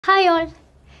Hi all.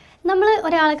 നമ്മൾ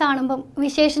ഒരാളെ കാണുമ്പം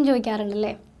വിശേഷം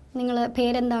ചോദിക്കാറുണ്ടല്ലേ? നിങ്ങൾ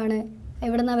പേരെന്താണ്,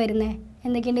 എവിടെ നിന്നാണ് വരുന്നത്,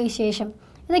 എന്തൊക്കെയുണ്ട് വിശേഷം,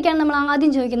 ഇതൊക്കെയാണ് നമ്മൾ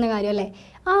ആദ്യം ചോദിക്കുന്ന കാര്യം അല്ലേ.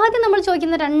 ആദ്യം നമ്മൾ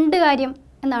ചോദിക്കുന്ന രണ്ട് കാര്യം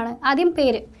എന്താണ്? ആദ്യം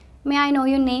പേര്, may I know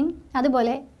your name,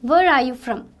 അതുപോലെ വേർ ആർ യു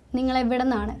ഫ്രം, നിങ്ങൾ എവിടെ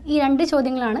നിന്നാണ്. ഈ രണ്ട്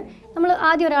ചോദ്യങ്ങളാണ് നമ്മൾ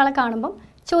ആദ്യം ഒരാളെ കാണുമ്പം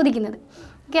ചോദിക്കുന്നത്.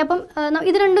 ഓക്കെ, അപ്പം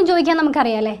ഇത് രണ്ടും ചോദിക്കാൻ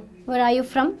നമുക്കറിയാം അല്ലേ. വേർ ആർ യു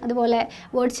ഫ്രം, അതുപോലെ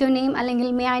വാട്ട്സ് യുവർ നെയിം, അല്ലെങ്കിൽ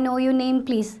may I know your name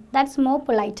please. That's more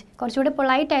polite. കുറച്ചുകൂടി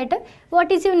പൊളൈറ്റായിട്ട് what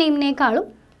is your നെയിമിനേക്കാളും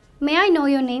may I know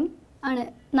your name ആണ്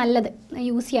നല്ലത്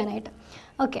യൂസ് ചെയ്യാനായിട്ട്.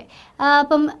 ഓക്കെ,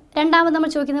 അപ്പം രണ്ടാമത്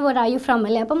നമ്മൾ ചോദിക്കുന്നത് വേർ ആർ യു ഫ്രം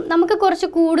അല്ലേ. അപ്പം നമുക്ക് കുറച്ച്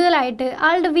കൂടുതലായിട്ട്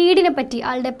ആളുടെ വീടിനെ പറ്റി,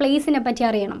 ആളുടെ പ്ലേസിനെ പറ്റി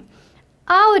അറിയണം.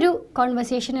 ആ ഒരു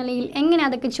കോൺവെർസേഷൻ അല്ലെങ്കിൽ എങ്ങനെ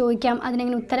അതൊക്കെ ചോദിക്കാം,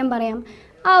 അതിനെങ്ങനെ ഉത്തരം പറയാം,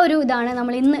 ആ ഒരു ഇതാണ്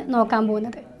നമ്മൾ ഇന്ന് നോക്കാൻ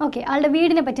പോകുന്നത്. ഓക്കെ, ആളുടെ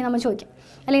വീടിനെ പറ്റി നമ്മൾ ചോദിക്കാം,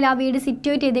 അല്ലെങ്കിൽ ആ വീട്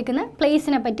സിറ്റുവേറ്റ് ചെയ്തേക്കുന്ന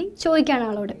പ്ലേസിനെ പറ്റി ചോദിക്കുകയാണ്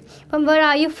ആളോട്. ഇപ്പം വേർ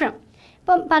ആർ യു ഫ്രം,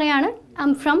 ഇപ്പം പറയാണ് ഐ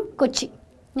എം ഫ്രം കൊച്ചി,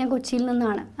 ഞാൻ കൊച്ചിയിൽ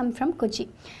നിന്നാണ്, ഐ എം ഫ്രം കൊച്ചി.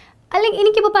 അല്ലെങ്കിൽ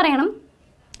എനിക്കിപ്പോൾ പറയണം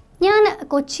ഞാൻ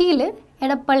കൊച്ചിയിൽ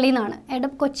എടപ്പള്ളിയിൽ നിന്നാണ്,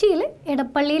 കൊച്ചിയിൽ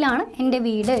എടപ്പള്ളിയിലാണ് എൻ്റെ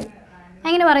വീട്.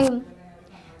 എങ്ങനെ പറയും?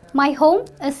 My home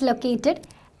is located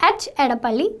at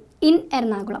Edappally in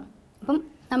Ernakulam. അപ്പം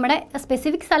നമ്മുടെ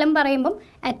സ്പെസിഫിക് സ്ഥലം പറയുമ്പം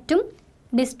അറ്റും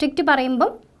ഡിസ്ട്രിക്റ്റ്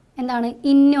പറയുമ്പം എന്താണ്,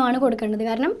 ഇന്നുമാണ് കൊടുക്കേണ്ടത്.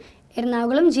 കാരണം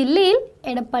എറണാകുളം ജില്ലയിൽ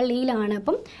എടപ്പള്ളിയിലാണ്.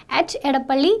 അപ്പം at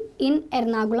Edappally in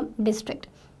Ernakulam district.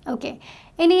 Okay,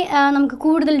 ഇനി നമുക്ക്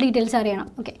കൂടുതൽ ഡീറ്റെയിൽസ് അറിയണം.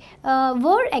 Okay,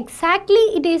 where exactly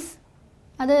it is,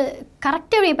 അത്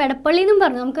കറക്റ്റ് എവിടെ, ഇപ്പോൾ എടപ്പള്ളി എന്നും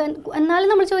പറഞ്ഞു നമുക്ക്,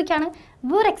 എന്നാലും നമ്മൾ ചോദിക്കുകയാണ്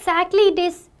വേർ എക്സാക്ട്ലി ഇറ്റ്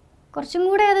ഈസ്, കുറച്ചും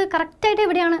കൂടെ അത് കറക്റ്റായിട്ട്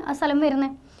എവിടെയാണ് ആ സ്ഥലം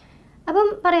വരുന്നത്. അപ്പം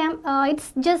പറയാം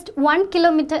it's just 1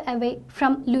 kilometer away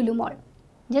from Lulu mall.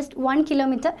 Just 1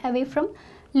 kilometer away from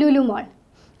Lulu മോൾ.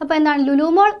 അപ്പോൾ എന്താണ് ലുലു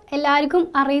മോൾ? എല്ലാവർക്കും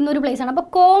അറിയുന്ന ഒരു പ്ലേസാണ്. അപ്പോൾ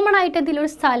കോമൺ ആയിട്ട് എന്തെങ്കിലും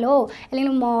ഒരു സ്ഥലമോ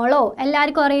അല്ലെങ്കിൽ മോളോ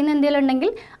എല്ലാവർക്കും അറിയുന്ന എന്തെങ്കിലും ഉണ്ടെങ്കിൽ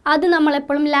അത്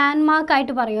നമ്മളെപ്പോഴും ലാൻഡ്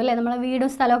മാർക്കായിട്ട് പറയും അല്ലേ. നമ്മളെ വീടും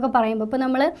സ്ഥലമൊക്കെ പറയുമ്പോൾ, ഇപ്പോൾ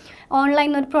നമ്മൾ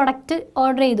ഓൺലൈനിൽ ഒരു പ്രൊഡക്റ്റ്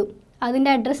ഓർഡർ ചെയ്തു,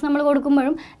 അതിൻ്റെ അഡ്രസ്സ് നമ്മൾ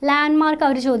കൊടുക്കുമ്പോഴും ലാൻഡ് മാർക്ക്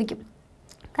അവർ ചോദിക്കും.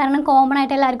 കാരണം കോമൺ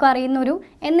ആയിട്ട് എല്ലാവർക്കും അറിയുന്ന ഒരു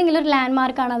എന്തെങ്കിലും ഒരു ലാൻഡ്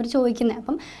മാർക്കാണ് അവർ ചോദിക്കുന്നത്.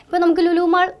 അപ്പം ഇപ്പോൾ നമുക്ക് ലുലു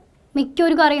മാൾ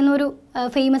മിക്കവർക്കും അറിയുന്ന ഒരു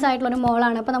ഫേമസ് ആയിട്ടുള്ളൊരു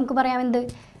മോളാണ്. അപ്പോൾ നമുക്ക് പറയാം എന്ത്,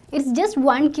 it's just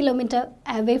 1 kilometer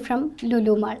away from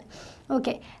Lulu mall.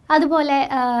 Okay, അതുപോലെ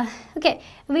ഓക്കെ,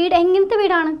 വീട് എങ്ങനത്തെ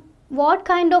വീടാണ്? What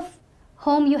kind of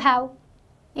home you have,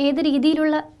 ഏത്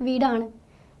രീതിയിലുള്ള വീടാണ്?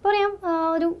 പറയാം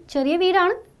ഒരു ചെറിയ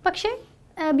വീടാണ്, പക്ഷേ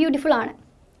ബ്യൂട്ടിഫുൾ ആണ്.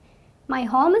 My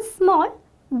home is small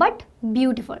but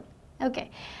beautiful. Okay,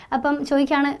 അപ്പം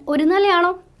ചോദിക്കുകയാണ് ഒരു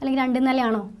നിലയാണോ അല്ലെങ്കിൽ 2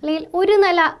 നിലയാണോ, അല്ലെങ്കിൽ ഒരു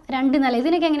നില 2 നില,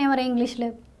 ഇതിനൊക്കെ എങ്ങനെയാണ് പറയുക ഇംഗ്ലീഷിൽ?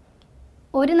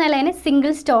 ഒരു നിലേനെ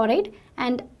single storeyed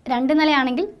and 2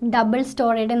 നിലയാണെങ്കിൽ double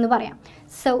storeyed എന്ന് പറയാം.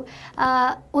 സോ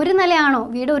ഒരു നിലയാണോ,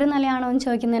 വീട് ഒരു നിലയാണോ എന്ന്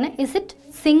ചോദിക്കുന്നതിന് ഇസ് ഇറ്റ്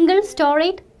സിംഗിൾ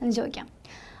സ്റ്റോറേഡ് എന്ന് ചോദിക്കാം.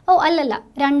 ഓ അല്ലല്ല,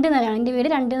 2 നിലയാണ്, എൻ്റെ വീട്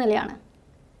 2 നിലയാണ്.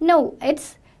 നോ,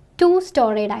 ഇറ്റ്സ് 2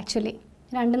 സ്റ്റോറേഡ് ആക്ച്വലി,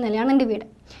 2 നിലയാണ് എൻ്റെ വീട്.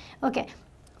 ഓക്കെ,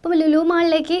 അപ്പം ലുലു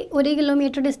മാളിലേക്ക് 1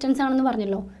 kilometer ഡിസ്റ്റൻസ് ആണെന്ന്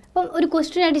പറഞ്ഞല്ലോ. അപ്പം ഒരു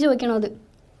ക്വസ്റ്റ്യൻ ആയിട്ട് ചോദിക്കണം, അത്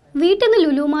വീട്ടിൽ നിന്ന്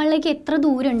ലുലു മാളിലേക്ക് എത്ര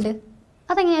ദൂരമുണ്ട്,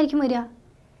 അതെങ്ങനെയായിരിക്കും വരിക?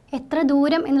 എത്ര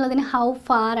ദൂരം എന്നുള്ളതിന് ഹൗ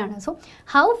ഫാർ ആണ്. So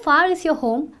how far is your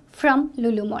home from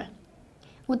Lulu മോൾ?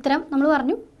 ഉത്തരം നമ്മൾ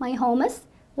പറഞ്ഞു my home is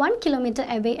 1 kilometer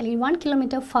away, അല്ലെങ്കിൽ 1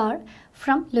 kilometer far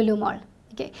from Lulu mall.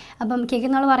 Okay, അപ്പം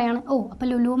കേൾക്കുന്ന ആൾ പറയാണ് ഓ അപ്പോൾ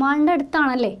ലുലു മാളിൻ്റെ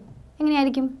അടുത്താണല്ലേ,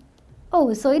 എങ്ങനെയായിരിക്കും? ഓ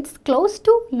so it's close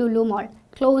to Lulu mall.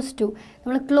 Close to,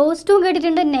 നമ്മൾ ക്ലോസ് ടു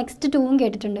കേട്ടിട്ടുണ്ട്, നെക്സ്റ്റ് ടുവും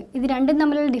കേട്ടിട്ടുണ്ട്. ഇത് രണ്ടും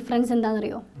തമ്മിലുള്ള ഡിഫറൻസ്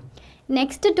എന്താണെന്നറിയോ?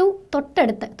 നെക്സ്റ്റ് ടു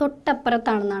തൊട്ടടുത്ത്,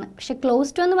 തൊട്ടപ്പുറത്താണെന്നാണ്. പക്ഷേ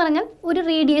ക്ലോസ് ടു എന്ന് പറഞ്ഞാൽ ഒരു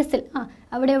റേഡിയസിൽ,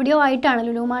 അവിടെ എവിടെയോ ആയിട്ടാണ്,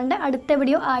 ലുലു മാളിൻ്റെ അടുത്ത്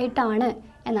എവിടെയോ ആയിട്ടാണ്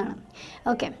എന്നാണ്.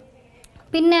 ഓക്കെ,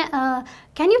 പിന്നെ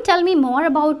can you tell me more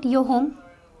about your home,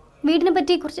 വീടിനെ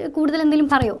പറ്റി കുറച്ച് കൂടുതൽ എന്തെങ്കിലും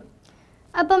പറയുമോ?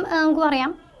 അപ്പം നമുക്ക്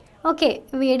പറയാം ഓക്കെ,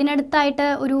 വീടിനടുത്തായിട്ട്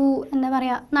ഒരു എന്താ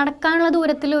പറയുക, നടക്കാനുള്ള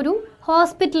ദൂരത്തിലൊരു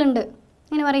ഹോസ്പിറ്റലുണ്ട്.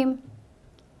 എങ്ങനെ പറയും?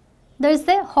 There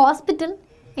is A hospital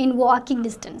in walking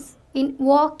distance. In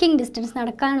walking distance,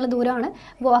 നടക്കാനുള്ള ദൂരമാണ്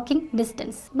വാക്കിംഗ്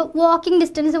ഡിസ്റ്റൻസ്. ഇപ്പോൾ വാക്കിംഗ്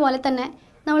ഡിസ്റ്റൻസ് പോലെ തന്നെ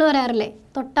നമ്മൾ പറയാറില്ലേ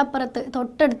തൊട്ടപ്പുറത്ത്,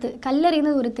 തൊട്ടടുത്ത്,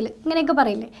 കല്ലെറിയുന്ന ദൂരത്തിൽ, ഇങ്ങനെയൊക്കെ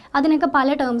പറയില്ലേ, അതിനൊക്കെ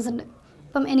പല ടേംസ് ഉണ്ട്.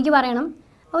 ഇപ്പം എനിക്ക് പറയണം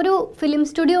ഒരു ഫിലിം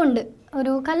സ്റ്റുഡിയോ ഉണ്ട്,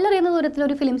 ഒരു കല്ലെറിയുന്ന ദൂരത്തിൽ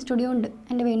ഒരു ഫിലിം സ്റ്റുഡിയോ ഉണ്ട്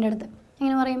എൻ്റെ വീടിൻ്റെ അടുത്ത്.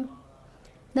 എങ്ങനെ പറയും?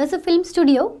 ദർസ് A film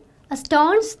studio A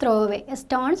stones throw away, A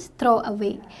stones throw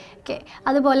away. Okay,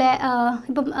 അതുപോലെ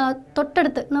ഇപ്പം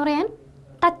തൊട്ടടുത്ത് എന്ന് പറയാൻ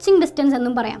ടച്ചിങ് ഡിസ്റ്റൻസ്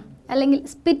എന്നും പറയാം, അല്ലെങ്കിൽ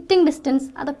സ്പിറ്റിംഗ് ഡിസ്റ്റൻസ്,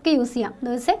 അതൊക്കെ യൂസ് ചെയ്യാം.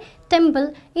 ദർസ് A temple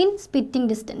in spitting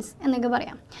distance എന്നൊക്കെ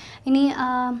പറയാം. ഇനി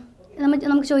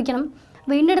നമുക്ക് ചോദിക്കണം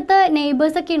വീടിൻ്റെ അടുത്ത്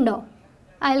നെയ്ബേഴ്സൊക്കെ ഉണ്ടോ,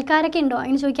 അയൽക്കാരൊക്കെ ഉണ്ടോ,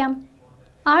 അങ്ങനെ ചോദിക്കാം.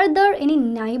 Are there any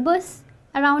neighbours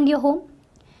around your home?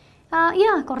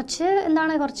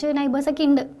 കുറച്ച് നൈബേഴ്സൊക്കെ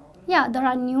ഉണ്ട്. There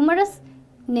are numerous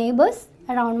neighbours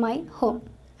around my home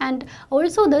and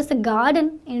also ദർസ് A garden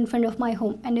in front of my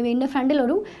home. എൻ്റെ വീടിൻ്റെ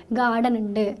ഫ്രണ്ടിലൊരു ഗാർഡൻ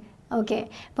ഉണ്ട്. ഓക്കെ,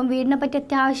 അപ്പം വീടിനെ പറ്റി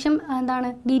അത്യാവശ്യം എന്താണ്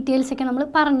ഡീറ്റെയിൽസൊക്കെ നമ്മൾ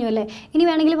പറഞ്ഞു അല്ലേ. ഇനി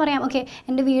വേണമെങ്കിൽ പറയാം, ഓക്കെ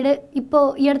എൻ്റെ വീട് ഇപ്പോൾ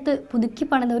ഈ അടുത്ത് പുതുക്കി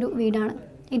പണിത ഒരു വീടാണ്.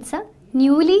 It's A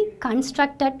newly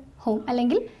constructed home,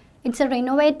 അല്ലെങ്കിൽ ഇറ്റ്സ് എ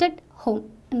റിനോവേറ്റഡ് ഹോം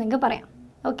എന്നൊക്കെ പറയാം.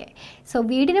 ഓക്കെ, സോ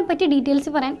വീടിനെ പറ്റി ഡീറ്റെയിൽസ്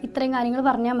പറയാൻ ഇത്രയും കാര്യങ്ങൾ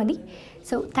പറഞ്ഞാൽ മതി.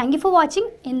 So thank you for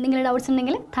watching. എന്തെങ്കിലും ഡൗട്ട്സ്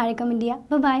ഉണ്ടെങ്കിൽ താഴെ കമൻറ്റ്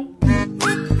ചെയ്യുക. ബൈ.